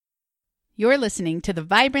You're listening to the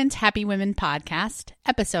Vibrant Happy Women podcast,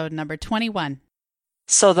 episode number 21.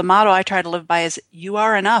 So the motto I try to live by is you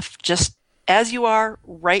are enough, just as you are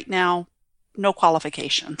right now, no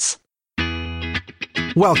qualifications.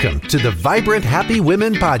 Welcome to the Vibrant Happy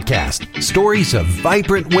Women podcast, stories of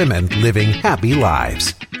vibrant women living happy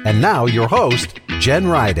lives. And now your host, Jen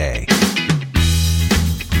Riday.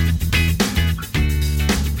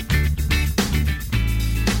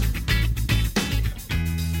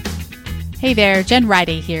 Hey there, Jen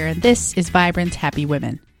Riday here, and this is Vibrant Happy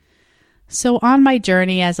Women. So on my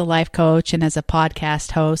journey as a life coach and as a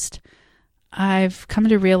podcast host, I've come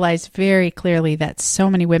to realize very clearly that so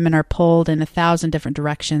many women are pulled in 1,000 different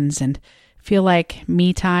directions and feel like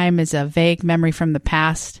me time is a vague memory from the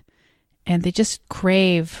past, and they just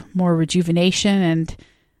crave more rejuvenation and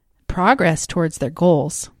progress towards their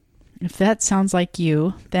goals. If that sounds like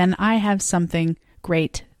you, then I have something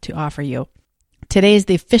great to offer you. Today is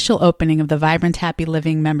the official opening of the Vibrant Happy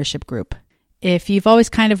Living membership group. If you've always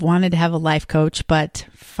kind of wanted to have a life coach but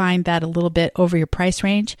find that a little bit over your price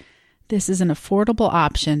range, this is an affordable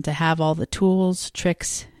option to have all the tools,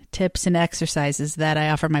 tricks, tips, and exercises that I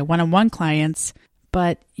offer my one-on-one clients,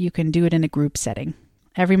 but you can do it in a group setting.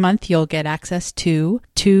 Every month you'll get access to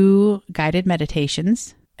 2 guided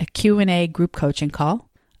meditations, a Q&A group coaching call,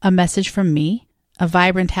 a message from me, a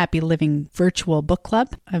Vibrant Happy Living virtual book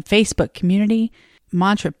club, a Facebook community,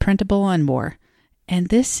 mantra printable, and more. And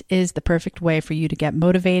this is the perfect way for you to get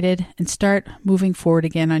motivated and start moving forward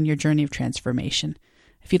again on your journey of transformation.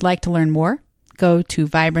 If you'd like to learn more, go to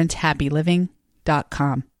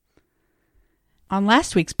vibranthappyliving.com. On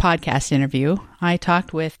last week's podcast interview, I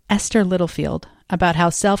talked with Esther Littlefield about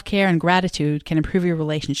how self-care and gratitude can improve your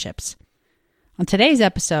relationships. On today's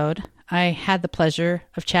episode, I had the pleasure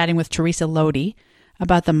of chatting with Theresa Lode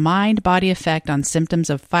about the mind-body effect on symptoms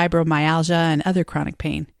of fibromyalgia and other chronic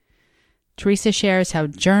pain. Theresa shares how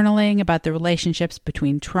journaling about the relationships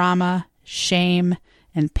between trauma, shame,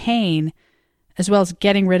 and pain, as well as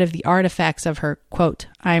getting rid of the artifacts of her, quote,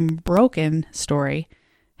 "I'm broken" story,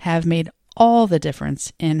 have made all the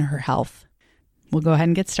difference in her health. We'll go ahead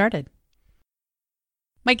and get started.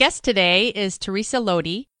 My guest today is Theresa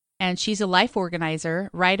Lode, and she's a life organizer,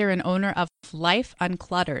 writer, and owner of Life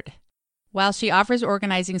Uncluttered. While she offers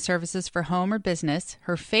organizing services for home or business,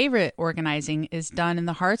 her favorite organizing is done in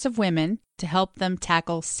the hearts of women to help them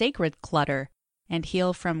tackle sacred clutter and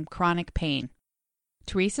heal from chronic pain.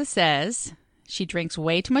 Theresa says she drinks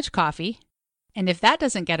way too much coffee, and if that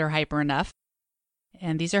doesn't get her hyper enough,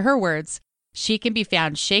 and these are her words, she can be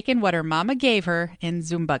found shaking what her mama gave her in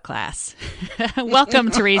Zumba class.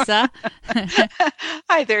 Welcome, Theresa.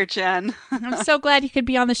 Hi there, Jen. I'm so glad you could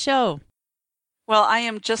be on the show. Well, I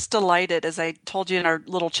am just delighted. As I told you in our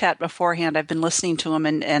little chat beforehand, I've been listening to them,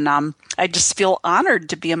 and I just feel honored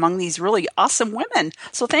to be among these really awesome women.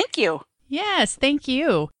 So thank you. Yes, thank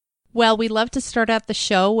you. Well, we love to start out the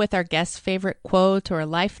show with our guest's favorite quote or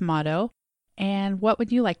life motto. And what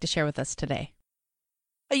would you like to share with us today?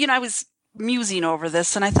 I was musing over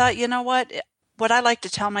this, and I thought, you know what? What I like to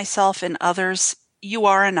tell myself and others, you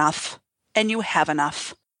are enough, and you have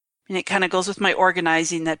enough. And it kind of goes with my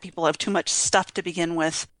organizing that people have too much stuff to begin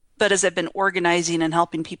with. But as I've been organizing and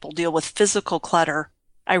helping people deal with physical clutter,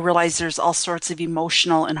 I realize there's all sorts of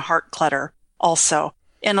emotional and heart clutter also.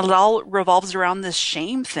 And it all revolves around this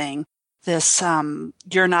shame thing, this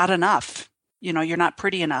you're not enough. You're not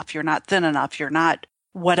pretty enough. You're not thin enough. You're not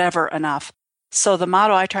whatever enough. So the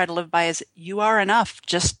motto I try to live by is you are enough,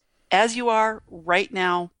 just as you are right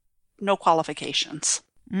now, no qualifications.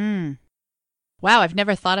 Wow, I've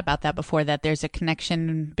never thought about that before, that there's a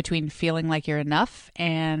connection between feeling like you're enough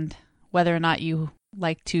and whether or not you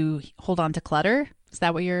like to hold on to clutter. Is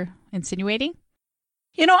that what you're insinuating?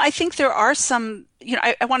 I think there are some,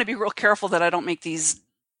 I want to be real careful that I don't make these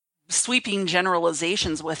sweeping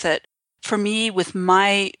generalizations with it. For me, with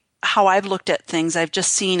how I've looked at things, I've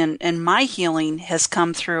just seen, and my healing has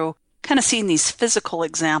come through kind of seeing these physical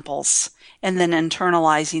examples and then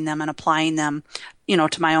internalizing them and applying them,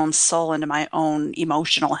 to my own soul and to my own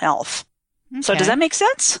emotional health. Okay. So does that make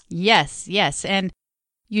sense? Yes. And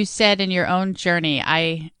you said in your own journey,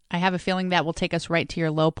 I have a feeling that will take us right to your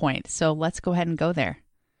low point. So let's go ahead and go there.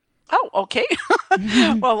 Oh, okay.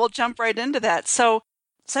 Well, we'll jump right into that. So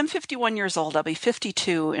I'm 51 years old. I'll be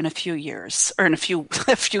 52 in a few years, or in a few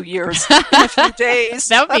years, in a few days.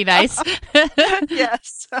 That would be nice.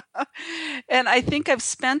 Yes. And I think I've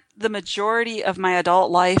spent the majority of my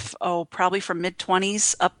adult life, probably from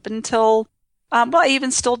mid-20s up until, I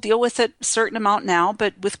even still deal with it a certain amount now,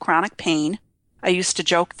 but with chronic pain. I used to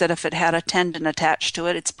joke that if it had a tendon attached to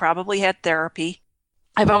it, it's probably had therapy.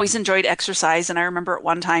 I've always enjoyed exercise, and I remember at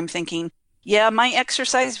one time thinking, yeah, my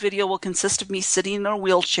exercise video will consist of me sitting in a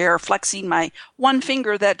wheelchair, flexing my one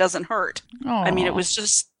finger that doesn't hurt. I mean, it Oh, was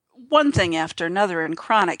just one thing after another and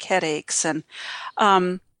chronic headaches. And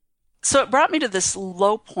so it brought me to this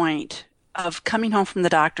low point of coming home from the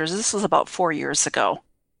doctors. This was about 4 years ago.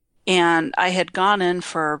 And I had gone in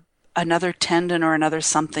for another tendon or another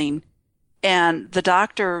something. And the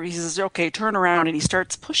doctor, he says, okay, turn around. And he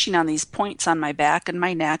starts pushing on these points on my back and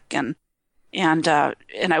my neck. And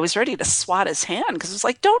I was ready to swat his hand because it was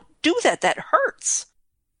like, don't do that. That hurts.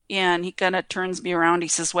 And he kind of turns me around. He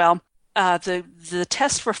says, well, the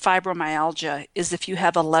test for fibromyalgia is if you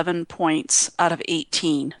have 11 points out of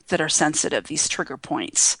 18 that are sensitive, these trigger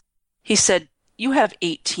points. He said, you have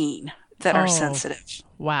 18 that are sensitive.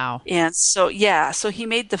 Wow. And so, yeah, so he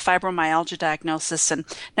made the fibromyalgia diagnosis. And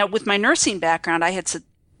now with my nursing background, I had said,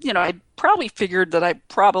 I probably figured that I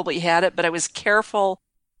probably had it, but I was careful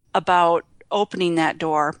about opening that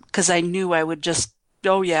door because I knew I would just,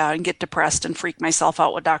 and get depressed and freak myself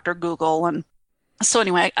out with Dr. Google. And so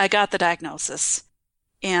anyway, I got the diagnosis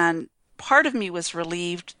and part of me was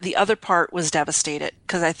relieved. The other part was devastated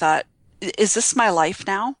because I thought, is this my life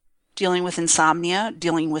now? Dealing with insomnia,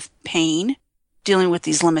 dealing with pain, dealing with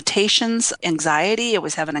these limitations, anxiety. I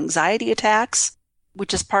was having anxiety attacks,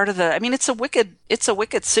 which is part of it's a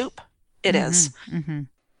wicked soup. It is. Mm-hmm.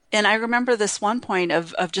 And I remember this one point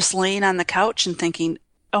of just laying on the couch and thinking,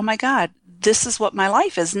 oh my God, this is what my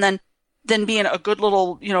life is. And then being a good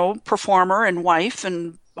little, performer and wife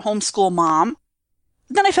and homeschool mom,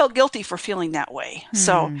 then I felt guilty for feeling that way.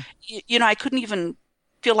 So, I couldn't even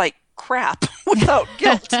feel like crap without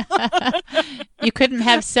guilt. You couldn't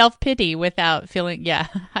have self-pity without feeling, that's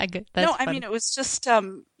funny. It was just,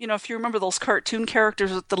 if you remember those cartoon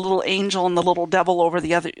characters with the little angel and the little devil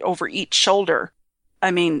over each shoulder,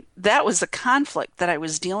 that was the conflict that I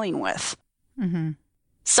was dealing with. Mm-hmm.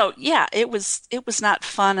 So yeah, it was not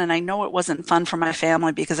fun. And I know it wasn't fun for my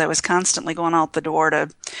family because I was constantly going out the door to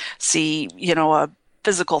see, a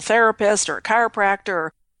physical therapist or a chiropractor.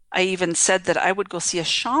 I even said that I would go see a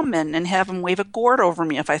shaman and have him wave a gourd over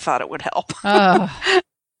me if I thought it would help. Oh.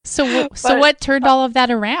 So what turned all of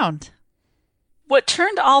that around? What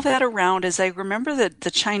turned all that around is I remember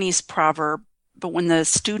the Chinese proverb, but when the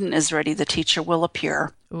student is ready, the teacher will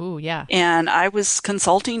appear. Ooh, yeah. And I was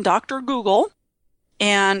consulting Dr. Google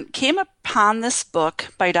and came upon this book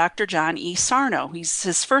by Dr. John E. Sarno.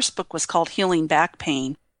 His first book was called Healing Back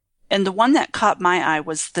Pain. And the one that caught my eye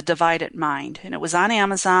was The Divided Mind. And it was on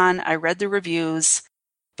Amazon. I read the reviews,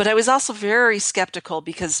 but I was also very skeptical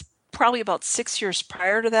because probably about 6 years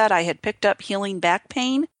prior to that, I had picked up Healing Back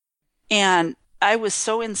Pain. And I was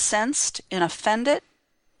so incensed and offended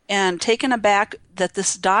and taken aback that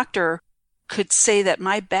this doctor could say that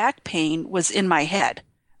my back pain was in my head.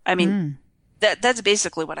 That's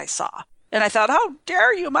basically what I saw. And I thought, how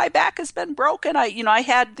dare you? My back has been broken. I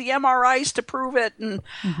had the MRIs to prove it. And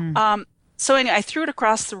so anyway, I threw it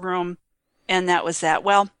across the room, and that was that.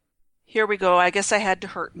 Well, here we go. I guess I had to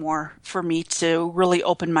hurt more for me to really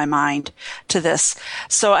open my mind to this.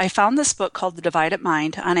 So I found this book called The Divided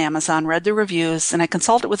Mind on Amazon, read the reviews, and I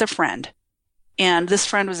consulted with a friend. And this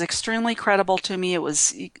friend was extremely credible to me. It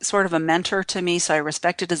was sort of a mentor to me, so I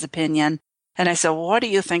respected his opinion. And I said, well, what do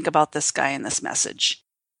you think about this guy and this message?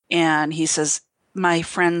 And he says, my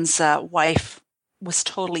friend's wife was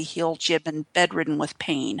totally healed. She had been bedridden with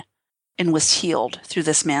pain and was healed through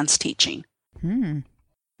this man's teaching.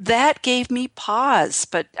 That gave me pause,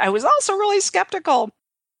 but I was also really skeptical.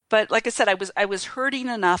 But like I said, I was hurting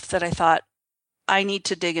enough that I thought, I need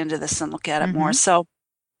to dig into this and look at it more. So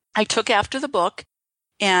I took after the book,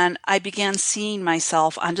 and I began seeing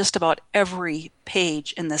myself on just about every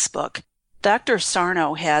page in this book. Dr.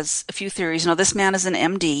 Sarno has a few theories. This man is an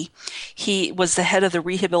MD. He was the head of the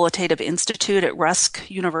Rehabilitative Institute at Rusk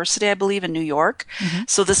University, I believe, in New York.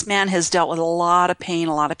 So this man has dealt with a lot of pain,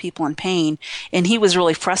 a lot of people in pain, and he was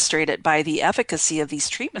really frustrated by the efficacy of these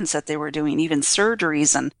treatments that they were doing, even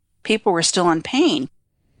surgeries, and people were still in pain.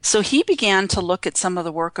 So he began to look at some of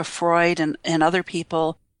the work of Freud and other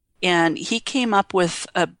people, and he came up with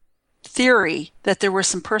a theory that there were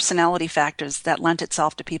some personality factors that lent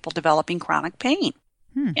itself to people developing chronic pain.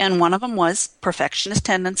 And one of them was perfectionist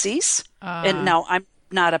tendencies. And now I'm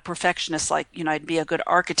not a perfectionist like, I'd be a good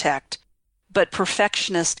architect, but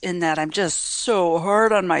perfectionist in that I'm just so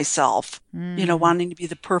hard on myself, wanting to be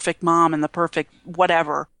the perfect mom and the perfect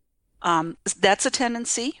whatever. That's a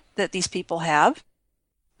tendency that these people have.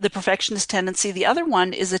 The perfectionist tendency. The other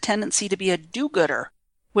one is a tendency to be a do-gooder,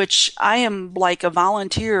 which I am like a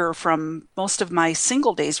volunteer from most of my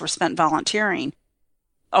single days were spent volunteering.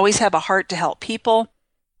 Always have a heart to help people.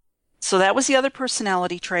 So that was the other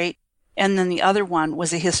personality trait. And then the other one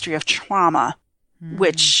was a history of trauma,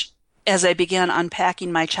 which as I began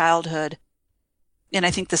unpacking my childhood, and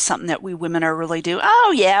I think this is something that we women are really do.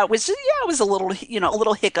 Oh yeah, it was a little, a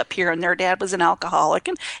little hiccup here and there. Dad was an alcoholic,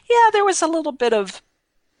 and yeah, there was a little bit of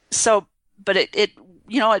but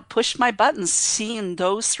it pushed my buttons seeing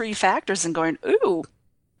those three factors and going, ooh,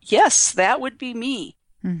 yes, that would be me.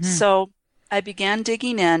 Mm-hmm. So I began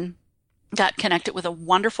digging in, got connected with a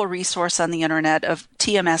wonderful resource on the internet of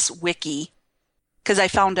TMS Wiki, because I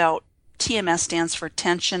found out TMS stands for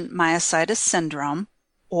tension myositis syndrome,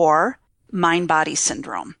 or mind-body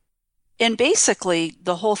syndrome. And basically,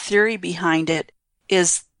 the whole theory behind it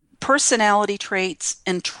is personality traits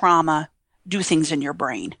and trauma do things in your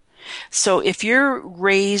brain. So if you're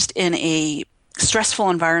raised in a stressful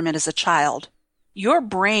environment as a child, your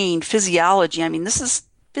brain physiology, this is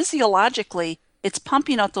physiologically, it's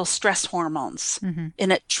pumping out those stress hormones,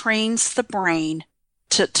 and it trains the brain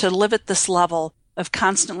to live at this level of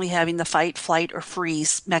constantly having the fight, flight, or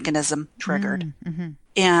freeze mechanism triggered. Mm-hmm.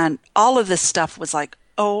 And all of this stuff was like,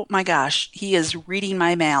 oh my gosh, he is reading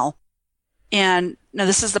my mail. And now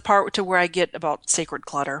this is the part to where I get about sacred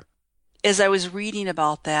clutter. As I was reading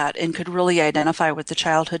about that and could really identify with the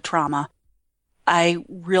childhood trauma, I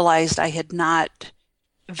realized I had not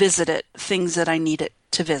visited things that I needed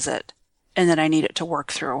to visit and that I needed to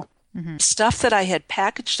work through. Mm-hmm. Stuff that I had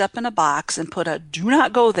packaged up in a box and put a do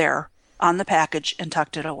not go there on the package and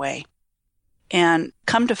tucked it away. And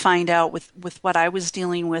come to find out with what I was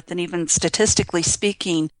dealing with, and even statistically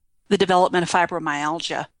speaking, the development of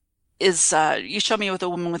fibromyalgia is, you show me with a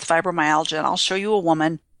woman with fibromyalgia, and I'll show you a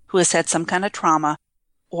woman who has had some kind of trauma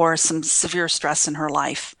or some severe stress in her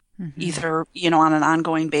life, either, on an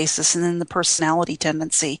ongoing basis, and then the personality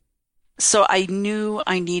tendency. So I knew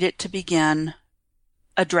I needed to begin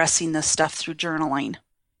addressing this stuff through journaling.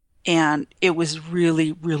 And it was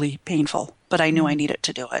really, really painful, but I knew I needed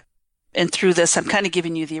to do it. And through this, I'm kind of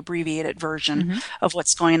giving you the abbreviated version of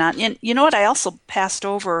what's going on. And you know what? I also passed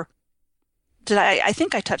over, I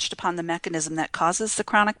think I touched upon the mechanism that causes the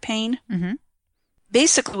chronic pain. Mm-hmm.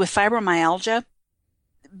 Basically, with fibromyalgia,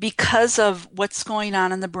 because of what's going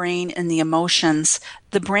on in the brain and the emotions,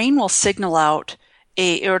 the brain will signal out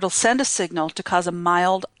or it'll send a signal to cause a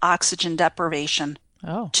mild oxygen deprivation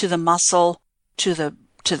to the muscle, to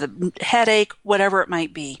the headache, whatever it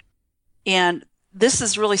might be. And this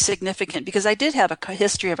is really significant because I did have a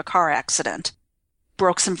history of a car accident,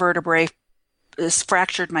 broke some vertebrae,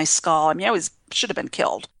 fractured my skull. I should have been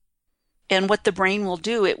killed. And what the brain will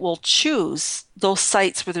do, it will choose those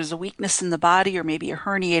sites where there's a weakness in the body or maybe a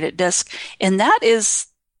herniated disc. And that's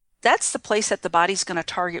the place that the body's going to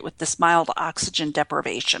target with this mild oxygen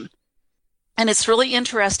deprivation. And it's really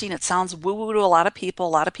interesting. It sounds woo-woo to a lot of people. A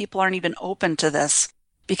lot of people aren't even open to this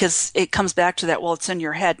because it comes back to that, well, it's in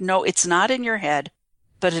your head. No, it's not in your head,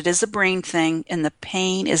 but it is a brain thing, and the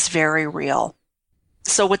pain is very real.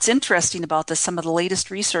 So what's interesting about this, some of the latest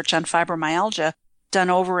research on fibromyalgia done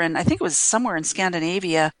over in, I think it was somewhere in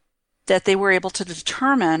Scandinavia, that they were able to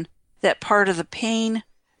determine that part of the pain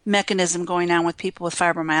mechanism going on with people with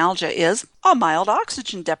fibromyalgia is a mild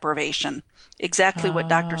oxygen deprivation. Exactly what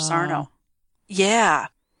Dr. Sarno. Yeah.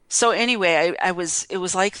 So anyway, it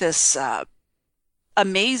was like this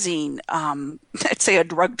amazing, I'd say a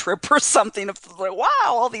drug trip or something of like, wow,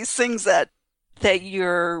 all these things that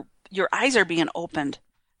your eyes are being opened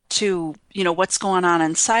to, what's going on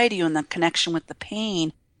inside you and the connection with the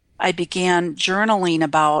pain. I began journaling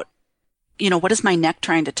about, what is my neck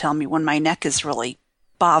trying to tell me when my neck is really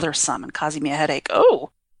bothersome and causing me a headache?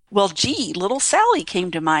 Oh, well, gee, little Sally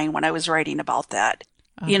came to mind when I was writing about that.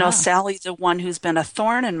 Sally's the one who's been a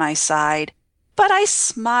thorn in my side, but I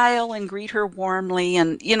smile and greet her warmly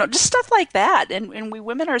and, just stuff like that. And we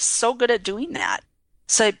women are so good at doing that.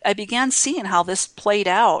 So I began seeing how this played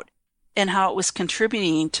out and how it was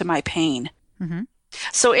contributing to my pain. Mm-hmm.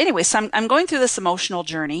 So anyway, I'm going through this emotional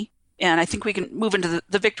journey, and I think we can move into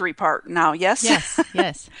the victory part now. Yes?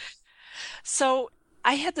 Yes. So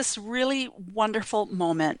I had this really wonderful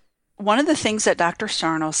moment. One of the things that Dr.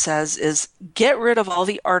 Sarno says is get rid of all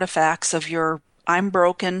the artifacts of your I'm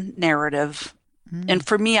broken narrative. Mm. And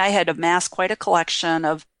for me, I had amassed quite a collection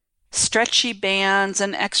of stretchy bands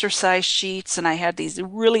and exercise sheets, and I had these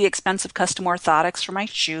really expensive custom orthotics for my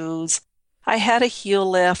shoes. I had a heel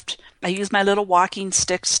lift. I used my little walking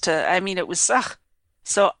sticks it was,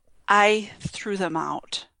 So I threw them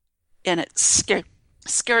out, and it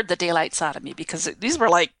scared the daylights out of me because these were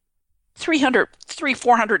like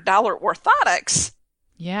 $400 orthotics.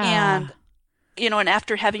 Yeah. And, and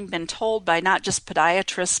after having been told by not just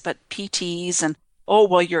podiatrists, but PTs and, oh,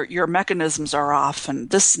 well, your mechanisms are off and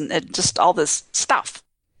this and just all this stuff.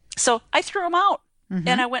 So I threw them out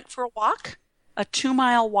and I went for a walk, a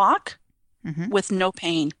 2-mile walk with no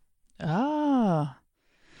pain. Oh.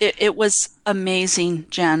 It was amazing,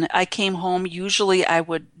 Jen. I came home. Usually I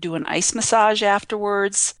would do an ice massage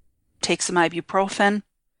afterwards, take some ibuprofen.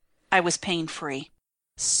 I was pain-free.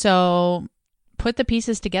 So put the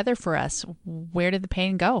pieces together for us. Where did the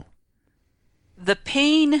pain go? The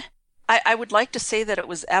pain, I would like to say that it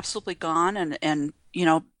was absolutely gone and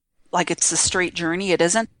like it's a straight journey. It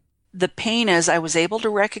isn't. The pain is I was able to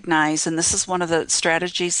recognize, and this is one of the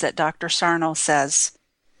strategies that Dr. Sarno says,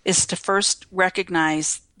 is to first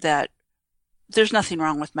recognize that there's nothing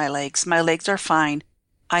wrong with my legs. My legs are fine.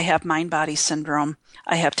 I have mind-body syndrome.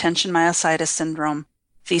 I have tension myositis syndrome.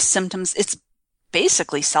 These symptoms, it's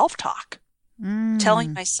basically self-talk.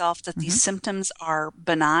 Telling myself that these symptoms are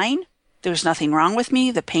benign. There's nothing wrong with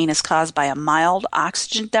me. The pain is caused by a mild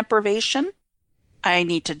oxygen deprivation. I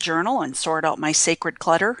need to journal and sort out my sacred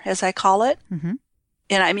clutter, as I call it. And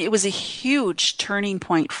I mean, it was a huge turning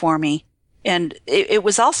point for me. And it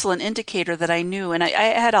was also an indicator that I knew, and I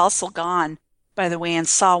had also gone, by the way, and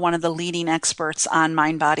saw one of the leading experts on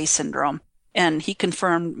mind-body syndrome. And he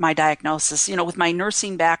confirmed my diagnosis. With my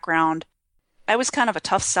nursing background, I was kind of a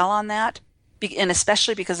tough sell on that. And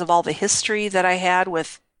especially because of all the history that I had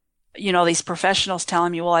with, these professionals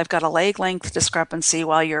telling me, well, I've got a leg length discrepancy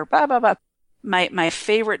while you're blah, blah, blah. My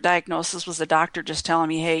favorite diagnosis was the doctor just telling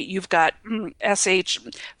me, hey, you've got SH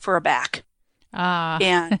for a back.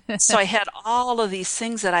 And so I had all of these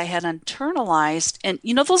things that I had internalized, and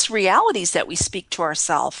those realities that we speak to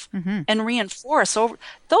ourselves and reinforce over,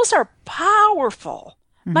 those are powerful.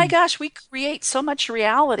 My gosh, we create so much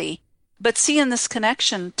reality, but seeing this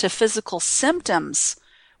connection to physical symptoms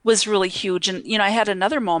was really huge. And, I had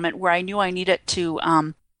another moment where I knew I needed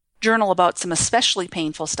to journal about some especially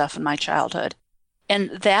painful stuff in my childhood.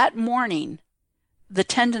 And that morning, the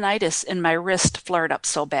tendinitis in my wrist flared up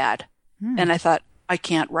so bad. And I thought, I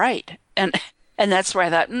can't write. And that's where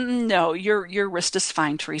I thought, no, your wrist is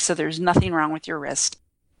fine, Theresa. There's nothing wrong with your wrist.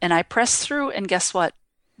 And I pressed through, and guess what?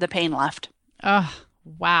 The pain left. Oh,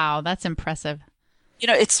 wow. That's impressive.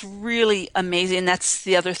 It's really amazing. That's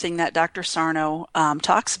the other thing that Dr. Sarno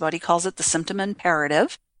talks about. He calls it the symptom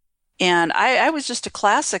imperative. And I was just a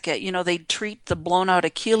classic at, they'd treat the blown out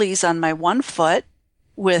Achilles on my one foot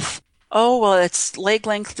with, oh, well, it's leg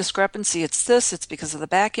length discrepancy. It's this. It's because of the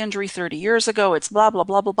back injury 30 years ago. It's blah, blah,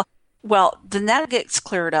 blah, blah, blah. Well, then that gets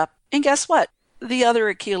cleared up. And guess what? The other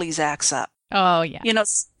Achilles acts up. Oh, yeah.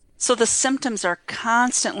 So the symptoms are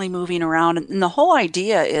constantly moving around. And the whole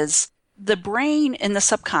idea is the brain in the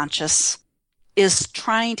subconscious is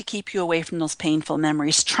trying to keep you away from those painful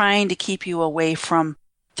memories, trying to keep you away from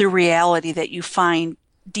the reality that you find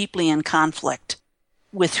deeply in conflict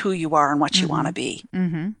with who you are and what you want to be.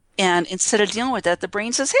 And instead of dealing with that, the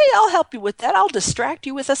brain says, hey, I'll help you with that. I'll distract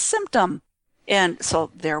you with a symptom. And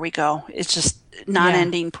so there we go. It's just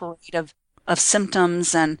non-ending parade of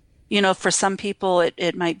symptoms. And, for some people,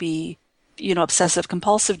 it might be, obsessive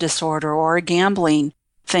compulsive disorder or a gambling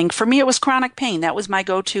thing. For me, it was chronic pain. That was my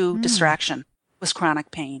go-to distraction, was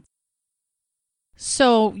chronic pain.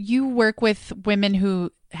 So you work with women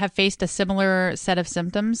who have faced a similar set of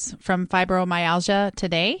symptoms from fibromyalgia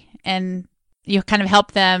today, and you kind of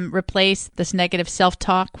help them replace this negative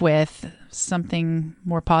self-talk with something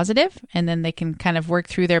more positive, and then they can kind of work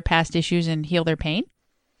through their past issues and heal their pain?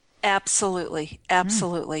 Absolutely.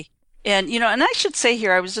 Absolutely. And, and I should say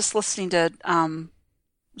here, I was just listening to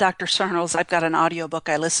Dr. Sarno's, I've got an audiobook,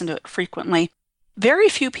 I listen to it frequently. Very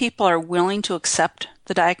few people are willing to accept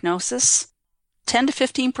the diagnosis. 10 to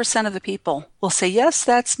 15% of the people will say, yes,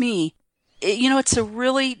 that's me. It's a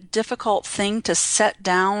really difficult thing to set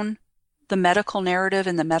down the medical narrative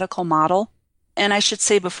and the medical model. And I should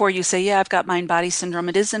say before you say, yeah, I've got mind-body syndrome,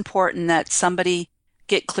 it is important that somebody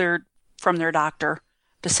get cleared from their doctor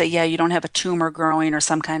to say, yeah, you don't have a tumor growing or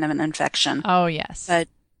some kind of an infection. Oh, yes. But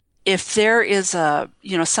if there is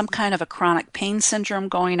some kind of a chronic pain syndrome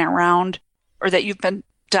going around, or that you've been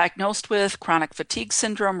diagnosed with chronic fatigue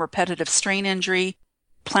syndrome, repetitive strain injury,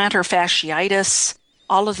 plantar fasciitis,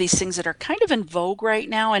 all of these things that are kind of in vogue right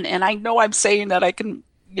now. And I know I'm saying that I can,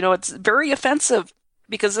 it's very offensive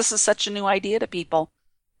because this is such a new idea to people.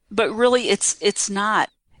 But really, it's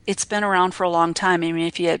not. It's been around for a long time. I mean,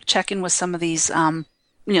 if you check in with some of these,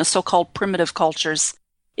 so-called primitive cultures,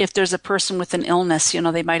 if there's a person with an illness,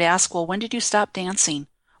 they might ask, well, when did you stop dancing?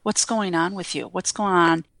 What's going on with you? What's going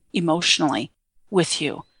on emotionally with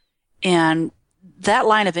you? And that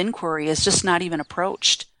line of inquiry is just not even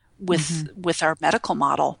approached with our medical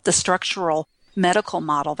model, the structural medical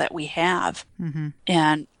model that we have.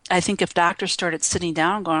 And I think if doctors started sitting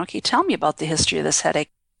down and going, okay, tell me about the history of this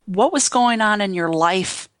headache. what was going on in your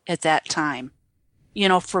life at that time?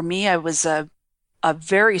 For me, I was a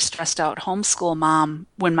very stressed out homeschool mom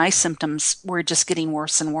when my symptoms were just getting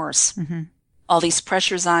worse and worse. Mm-hmm. All these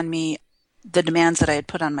pressures on me, the demands that I had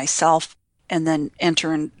put on myself, and then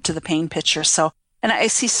enter into the pain picture. So, and I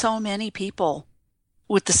see so many people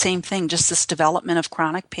with the same thing, just this development of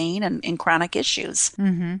chronic pain and chronic issues.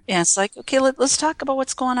 Mm-hmm. And it's like, okay, let's talk about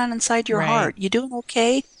what's going on inside your Right. heart. You doing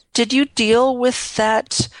okay? Did you deal with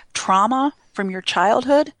that trauma from your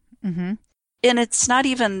childhood? Mm-hmm. And it's not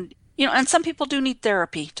even, and some people do need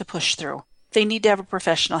therapy to push through. They need to have a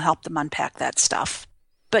professional help them unpack that stuff.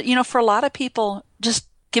 But, for a lot of people, just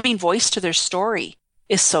giving voice to their story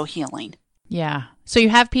is so healing. Yeah. So you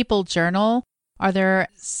have people journal. Are there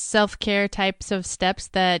self-care types of steps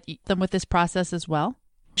that them with this process as well?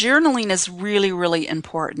 Journaling is really, really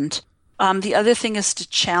important. The other thing is to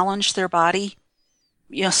challenge their body.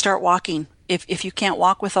 Start walking. If you can't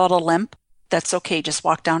walk without a limp, that's okay. Just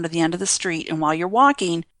walk down to the end of the street. And while you're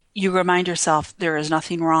walking, you remind yourself there is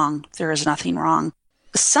nothing wrong. There is nothing wrong.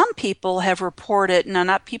 Some people have reported, now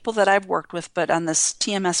not people that I've worked with, but on this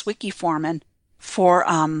TMS Wiki forum,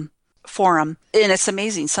 and it's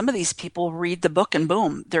amazing. Some of these people read the book and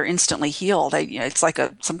boom, they're instantly healed. It's like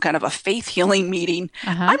some kind of a faith healing meeting.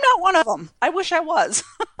 Uh-huh. I'm not one of them. I wish I was.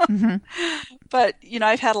 Mm-hmm. But,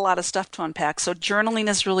 I've had a lot of stuff to unpack. So journaling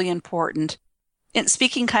is really important. And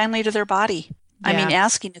speaking kindly to their body. Yeah. I mean,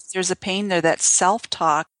 asking if there's a pain there, that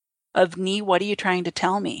self-talk of me, what are you trying to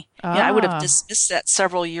tell me? I would have dismissed that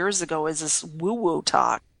several years ago as this woo-woo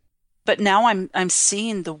talk. But now I'm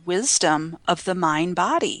seeing the wisdom of the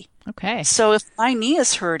mind-body. Okay. So if my knee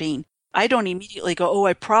is hurting, I don't immediately go, oh,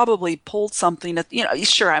 I probably pulled something.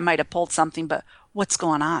 Sure, I might have pulled something, but what's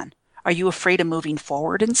going on? Are you afraid of moving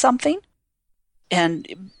forward in something?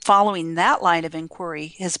 And following that line of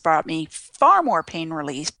inquiry has brought me far more pain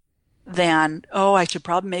relief than, oh, I should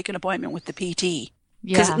probably make an appointment with the PT.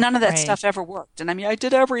 Because none of that stuff ever worked. And I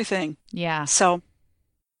did everything. Yeah. So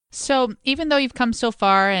even though you've come so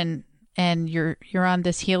far and you're on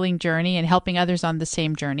this healing journey and helping others on the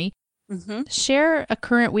same journey, mm-hmm. share a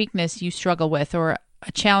current weakness you struggle with or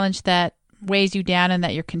a challenge that weighs you down and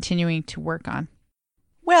that you're continuing to work on.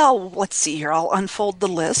 Well, let's see here. I'll unfold the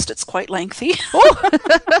list. It's quite lengthy.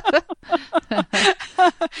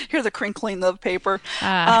 Hear the crinkling of the paper.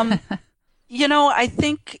 I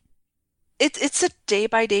think it's a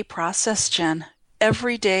day-by-day process, Jen.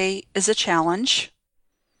 Every day is a challenge.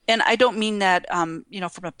 And I don't mean that, from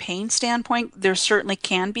a pain standpoint, there certainly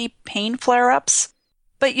can be pain flare-ups.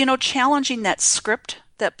 But, challenging that script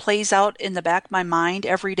that plays out in the back of my mind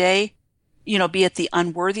every day, be it the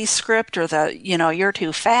unworthy script or the, you're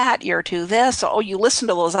too fat, you're too this. Oh, you listen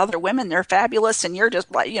to those other women, they're fabulous, and you're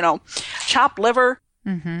just like, chopped liver.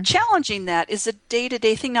 Mm-hmm. Challenging that is a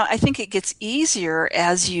day-to-day thing. Now, I think it gets easier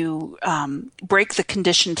as you break the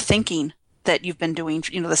conditioned thinking that you've been doing,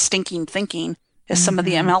 the stinking thinking, as some of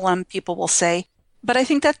the MLM people will say. But I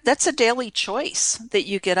think that's a daily choice that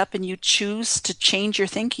you get up and you choose to change your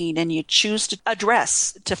thinking and you choose to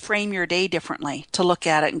address, to frame your day differently, to look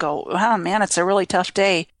at it and go, oh man, it's a really tough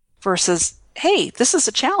day versus, hey, this is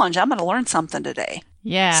a challenge. I'm going to learn something today.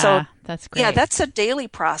 Yeah, so, that's great. Yeah, that's a daily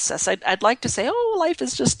process. I'd like to say, oh, life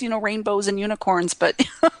is just, rainbows and unicorns, but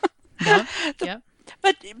Yep.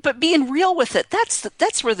 But being real with it,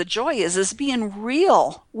 that's where the joy is being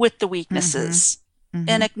real with the weaknesses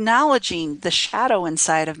and acknowledging the shadow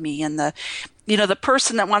inside of me and the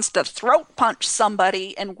person that wants to throat punch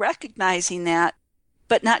somebody and recognizing that,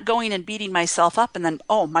 but not going and beating myself up and then,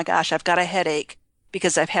 oh my gosh, I've got a headache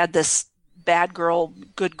because I've had this bad girl,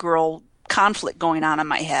 good girl conflict going on in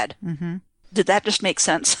my head. Mm-hmm. Did that just make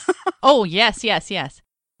sense? Oh, yes.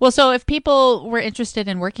 Well, so if people were interested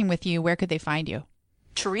in working with you, where could they find you?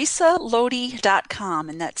 TheresaLode.com,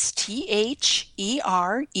 and that's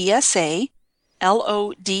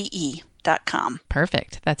TheresaLode.com.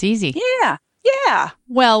 Perfect. That's easy. Yeah.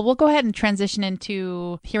 Well, we'll go ahead and transition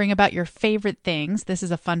into hearing about your favorite things. This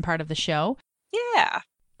is a fun part of the show. Yeah.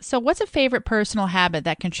 So what's a favorite personal habit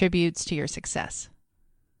that contributes to your success?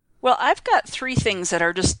 Well, I've got 3 things that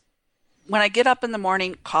are just, when I get up in the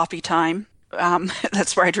morning, coffee time.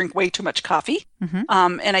 That's where I drink way too much coffee. Mm-hmm.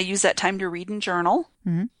 And I use that time to read and journal.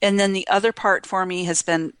 Mm-hmm. And then the other part for me has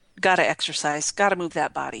been, got to exercise, got to move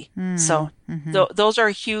that body. Mm-hmm. So those are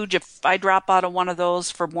huge. If I drop out of one of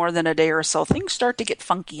those for more than a day or so, things start to get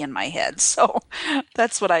funky in my head. So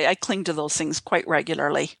that's what I cling to those things quite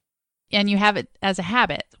regularly. And you have it as a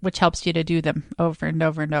habit, which helps you to do them over and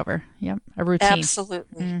over and over. Yep. A routine.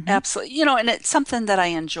 Absolutely. Mm-hmm. Absolutely. And it's something that I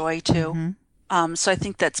enjoy too. Mm-hmm. So I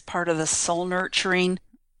think that's part of the soul nurturing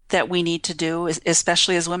that we need to do,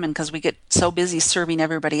 especially as women, because we get so busy serving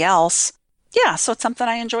everybody else. Yeah, so it's something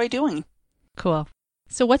I enjoy doing. Cool.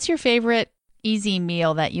 So what's your favorite easy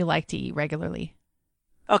meal that you like to eat regularly?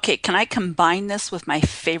 Okay, can I combine this with my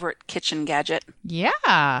favorite kitchen gadget?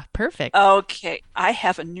 Yeah, perfect. Okay, I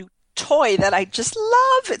have a new toy that I just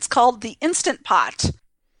love. It's called the Instant Pot.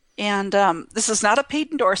 And this is not a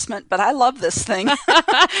paid endorsement, but I love this thing.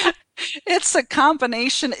 It's a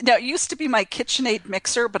combination. Now, it used to be my KitchenAid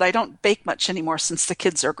mixer, but I don't bake much anymore since the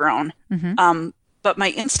kids are grown. But my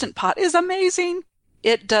Instant Pot is amazing.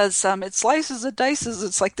 It does, it slices and dices.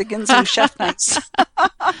 It's like the Ginsu chef knives.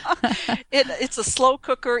 It's a slow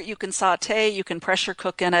cooker. You can saute, you can pressure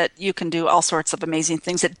cook in it. You can do all sorts of amazing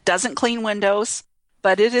things. It doesn't clean windows,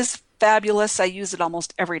 but it is fabulous. I use it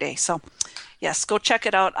almost every day. So yes, go check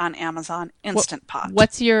it out on Amazon, Instant Pot.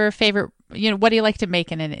 What's your favorite, what do you like to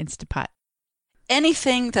make in an Instant Pot?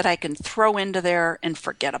 Anything that I can throw into there and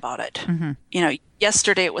forget about it.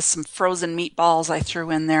 Yesterday it was some frozen meatballs I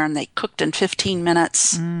threw in there and they cooked in 15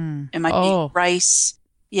 minutes. It might be rice.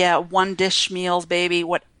 Yeah, one dish meals, baby,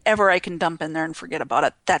 whatever I can dump in there and forget about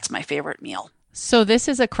it. That's my favorite meal. So this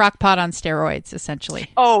is a crock pot on steroids,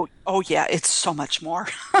 essentially. Oh yeah, it's so much more.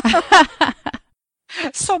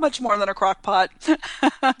 So much more than a crock pot.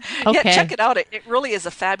 Okay. Yeah, check it out. It really is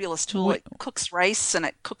a fabulous tool. It cooks rice and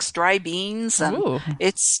it cooks dry beans. And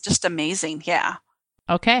it's just amazing. Yeah.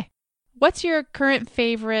 Okay. What's your current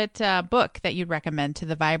favorite book that you'd recommend to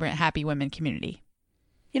the Vibrant Happy Women community?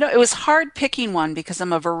 It was hard picking one because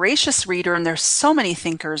I'm a voracious reader and there's so many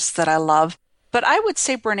thinkers that I love. But I would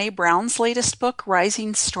say Brene Brown's latest book,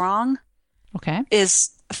 Rising Strong,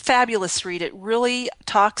 is a fabulous read. It really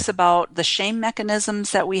talks about the shame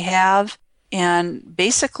mechanisms that we have and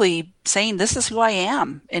basically saying this is who I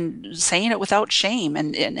am and saying it without shame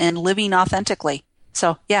and living authentically.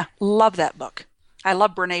 So yeah, love that book. I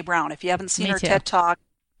love Brene Brown. If you haven't seen her TED Talk,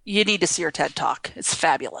 you need to see her TED Talk. It's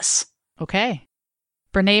fabulous. Okay.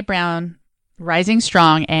 Brene Brown, Rising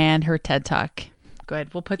Strong, and her TED Talk.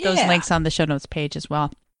 Good. We'll put those links on the show notes page as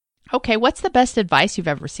well. Okay. What's the best advice you've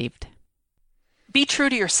ever received? Be true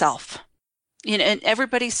to yourself. And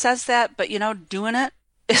everybody says that, but doing it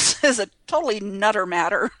is a totally nutter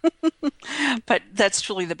matter. But that's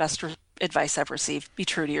truly the best advice I've received. Be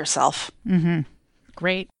true to yourself.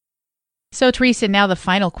 Great. So Theresa, now the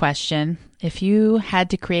final question. If you had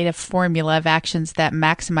to create a formula of actions that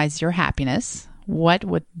maximize your happiness, what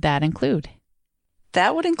would that include?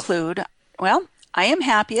 That would include, I am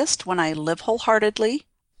happiest when I live wholeheartedly,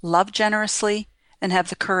 love generously, and have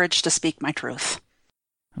the courage to speak my truth.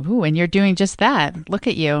 Ooh, and you're doing just that. Look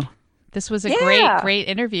at you. This was a great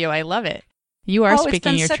interview. I love it. You are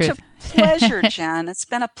speaking your truth. It's been such a pleasure, Jen. It's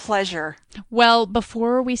been a pleasure. Well,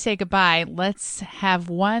 before we say goodbye, let's have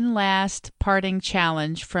one last parting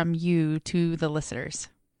challenge from you to the listeners.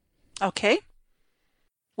 Okay.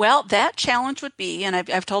 Well, that challenge would be, and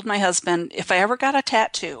I've told my husband, if I ever got a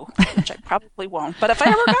tattoo, which I probably won't, but if I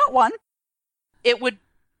ever got one, it would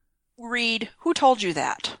read, "Who told you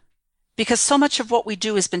that?" Because so much of what we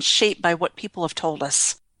do has been shaped by what people have told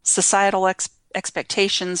us, societal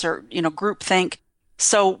expectations or, groupthink.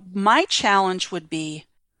 So my challenge would be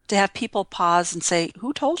to have people pause and say,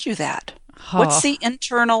 who told you that? What's the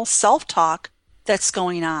internal self-talk that's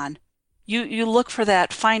going on? You look for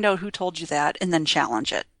that, find out who told you that, and then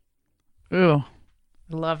challenge it. Ooh,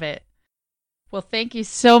 love it. Well, thank you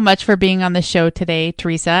so much for being on the show today,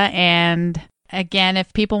 Theresa. And again,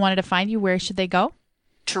 if people wanted to find you, where should they go?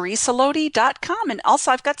 TheresaLode.com. And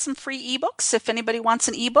also, I've got some free ebooks if anybody wants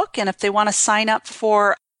an ebook. And if they want to sign up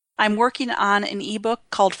for, I'm working on an ebook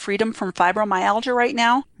called Freedom from Fibromyalgia right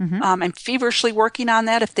now. I'm feverishly working on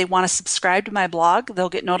that. If they want to subscribe to my blog, they'll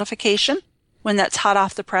get notification when that's hot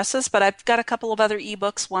off the presses. But I've got a couple of other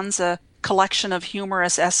ebooks. One's a collection of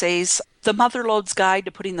humorous essays, The Mother Lode's Guide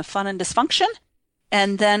to Putting the Fun in Dysfunction.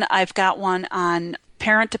 And then I've got one on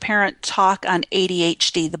parent-to-parent talk on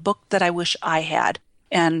ADHD, the book that I wish I had.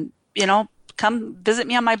 And, come visit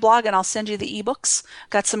me on my blog and I'll send you the ebooks.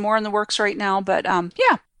 Got some more in the works right now. But,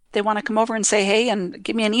 they want to come over and say, hey, and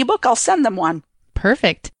give me an ebook, I'll send them one.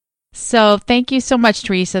 Perfect. So thank you so much,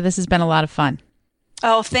 Theresa. This has been a lot of fun.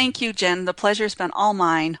 Oh, thank you, Jen. The pleasure's been all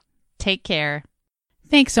mine. Take care.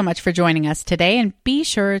 Thanks so much for joining us today. And be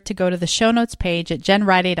sure to go to the show notes page at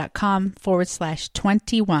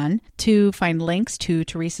jenriday.com/21 to find links to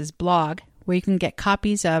Theresa's blog, where you can get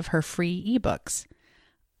copies of her free ebooks.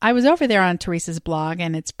 I was over there on Theresa's blog,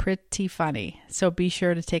 and it's pretty funny, so be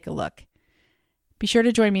sure to take a look. Be sure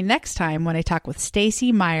to join me next time when I talk with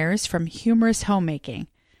Stacy Myers from Humorous Homemaking.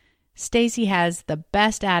 Stacy has the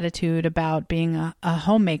best attitude about being a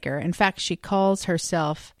homemaker. In fact, she calls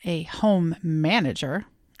herself a home manager,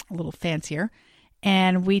 a little fancier.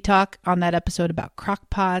 And we talk on that episode about crock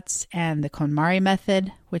pots and the KonMari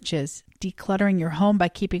method, which is decluttering your home by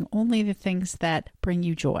keeping only the things that bring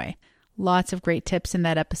you joy. Lots of great tips in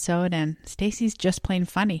that episode, and Stacy's just plain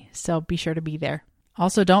funny, so be sure to be there.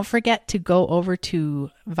 Also, don't forget to go over to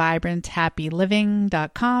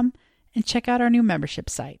vibranthappyliving.com and check out our new membership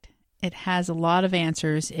site. It has a lot of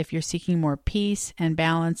answers if you're seeking more peace and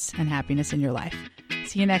balance and happiness in your life.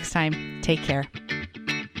 See you next time. Take care.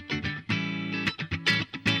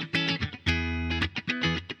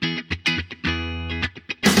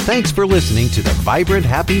 Thanks for listening to the Vibrant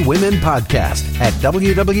Happy Women podcast at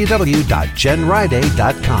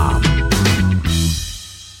www.jenriday.com.